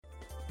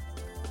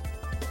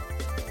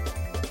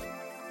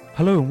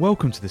Hello and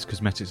welcome to this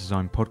Cosmetics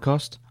Design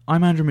podcast.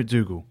 I'm Andrew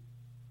McDougall.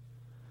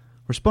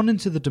 Responding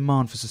to the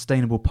demand for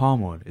sustainable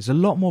palm oil is a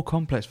lot more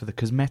complex for the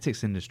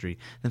cosmetics industry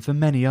than for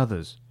many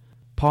others.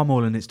 Palm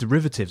oil and its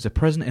derivatives are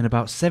present in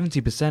about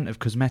 70% of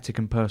cosmetic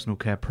and personal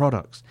care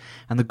products,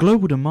 and the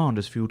global demand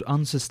has fueled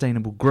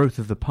unsustainable growth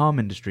of the palm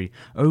industry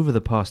over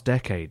the past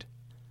decade.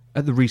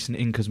 At the recent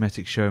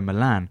in-cosmetics show in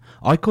Milan,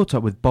 I caught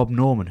up with Bob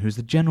Norman, who is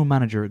the general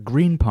manager at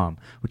GreenPalm,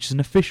 which is an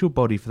official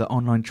body for the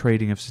online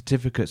trading of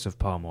certificates of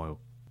palm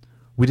oil.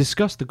 We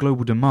discussed the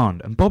global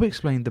demand, and Bob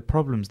explained the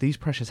problems these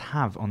pressures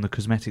have on the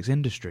cosmetics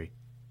industry.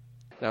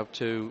 Now,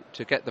 to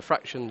get the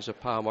fractions of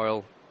palm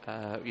oil,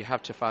 you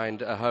have to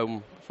find a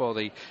home for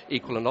the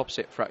equal and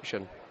opposite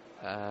fraction,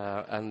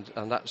 and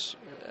that's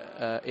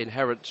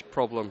inherent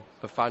problem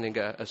of finding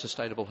a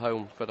sustainable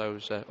home for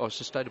those, or a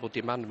sustainable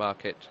demand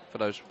market for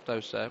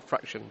those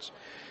fractions.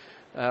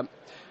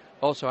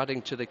 Also,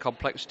 adding to the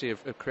complexity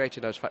of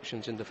creating those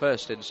fractions in the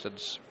first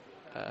instance,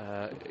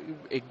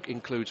 it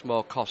includes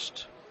more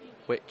cost,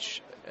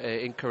 which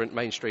in current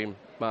mainstream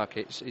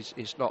markets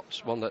is not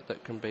one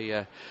that can be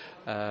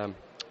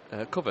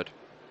covered.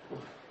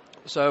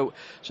 So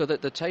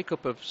that the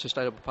take-up of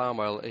sustainable palm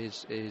oil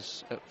is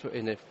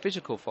in a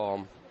physical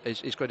form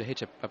is going to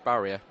hit a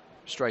barrier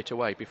straight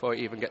away before it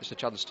even gets a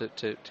chance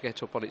to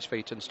get up on its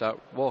feet and start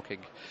walking,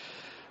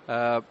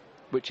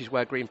 which is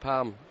where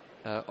GreenPalm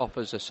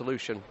offers a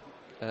solution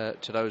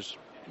to those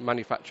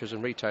manufacturers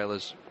and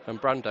retailers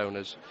and brand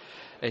owners.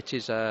 It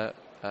is an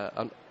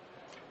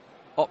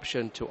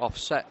option to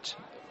offset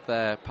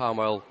their palm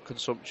oil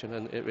consumption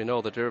and in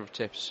all the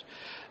derivatives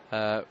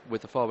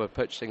with the form of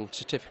purchasing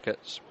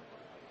certificates.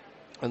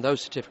 And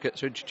those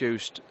certificates are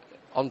introduced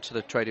onto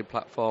the trading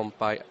platform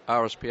by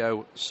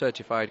RSPO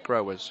certified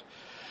growers.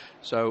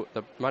 So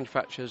the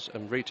manufacturers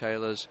and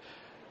retailers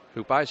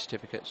who buy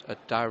certificates are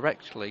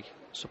directly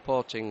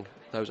supporting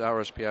those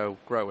RSPO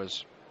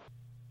growers.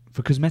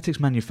 For cosmetics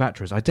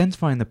manufacturers,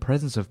 identifying the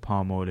presence of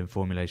palm oil in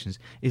formulations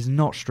is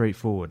not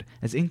straightforward,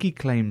 as inky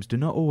claims do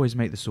not always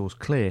make the source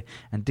clear,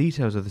 and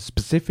details of the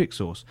specific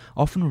source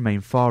often remain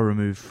far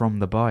removed from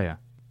the buyer.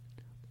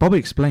 Bob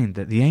explained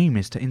that the aim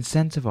is to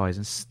incentivize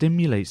and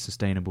stimulate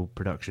sustainable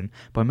production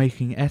by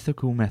making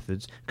ethical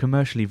methods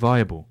commercially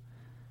viable.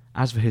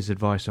 As for his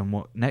advice on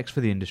what next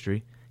for the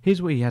industry, here's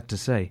what he had to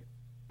say.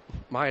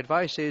 My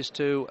advice is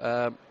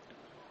to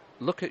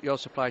look at your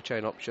supply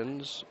chain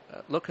options,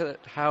 look at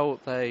how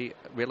they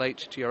relate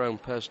to your own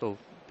personal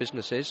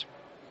businesses,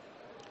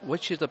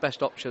 which is the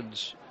best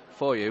options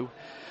for you,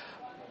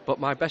 but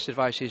my best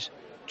advice is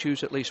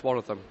choose at least one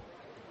of them.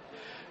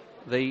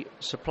 The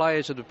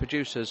suppliers and the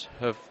producers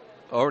have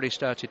already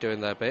started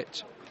doing their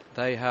bit.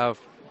 They have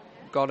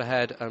gone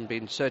ahead and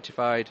been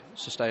certified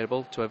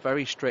sustainable to a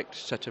very strict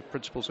set of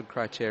principles and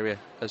criteria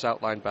as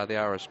outlined by the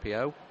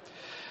RSPO.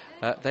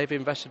 They've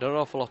invested an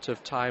awful lot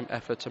of time,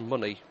 effort and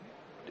money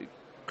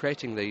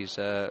creating these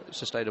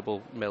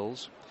sustainable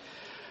mills,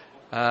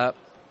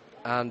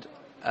 and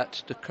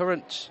at the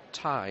current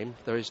time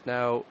there is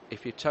now,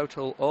 if you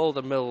total all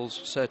the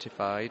mills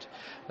certified,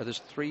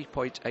 there's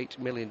 3.8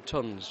 million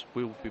tonnes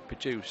will be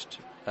produced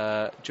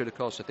during the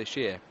course of this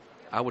year.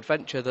 I would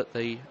venture that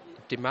the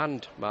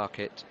demand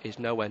market is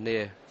nowhere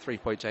near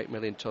 3.8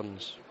 million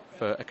tonnes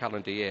for a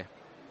calendar year.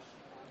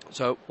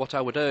 So what I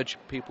would urge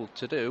people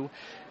to do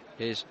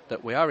is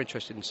that we are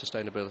interested in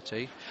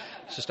sustainability.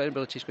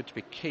 Sustainability is going to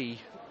be key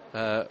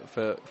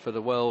for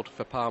the world,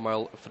 for palm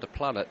oil, for the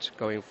planet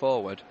going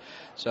forward.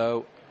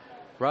 So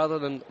rather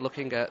than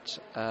looking at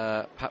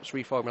perhaps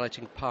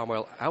reformulating palm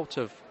oil out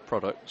of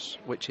products,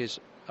 which is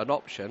an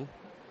option,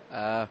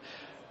 I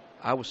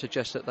would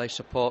suggest that they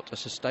support a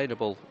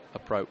sustainable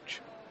approach,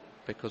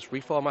 because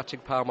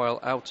reformatting palm oil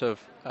out of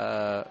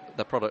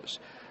the products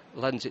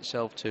lends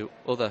itself to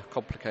other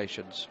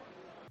complications.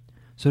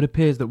 So it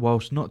appears that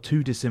whilst not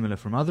too dissimilar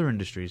from other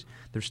industries,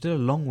 there's still a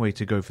long way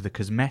to go for the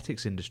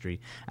cosmetics industry,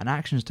 and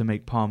actions to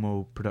make palm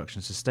oil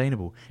production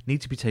sustainable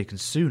need to be taken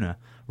sooner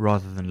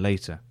rather than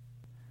later.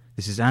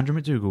 This is Andrew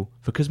McDougall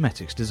for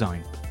Cosmetics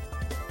Design.